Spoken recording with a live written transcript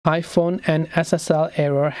iPhone and SSL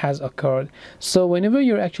error has occurred. So whenever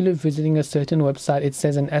you're actually visiting a certain website, it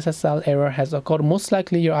says an SSL error has occurred. Most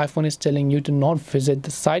likely your iPhone is telling you to not visit the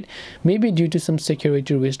site, maybe due to some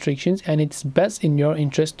security restrictions, and it's best in your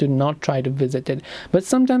interest to not try to visit it. But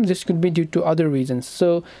sometimes this could be due to other reasons.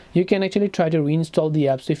 So you can actually try to reinstall the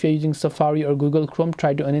app. So if you're using Safari or Google Chrome,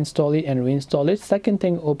 try to uninstall it and reinstall it. Second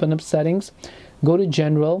thing, open up settings, go to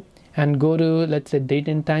general, and go to, let's say, date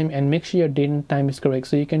and time, and make sure your date and time is correct.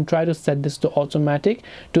 So you can try to set this to automatic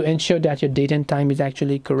to ensure that your date and time is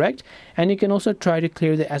actually correct. And you can also try to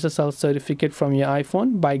clear the SSL certificate from your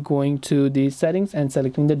iPhone by going to the settings and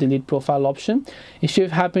selecting the delete profile option. If you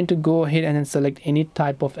happen to go ahead and then select any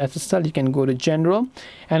type of SSL, you can go to general,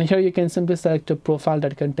 and here you can simply select a profile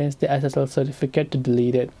that contains the SSL certificate to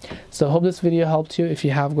delete it. So I hope this video helped you. If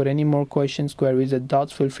you have got any more questions, queries, or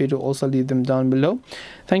doubts, feel free to also leave them down below.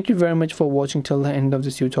 Thank you very much for watching till the end of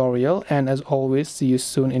this tutorial, and as always, see you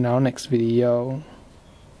soon in our next video.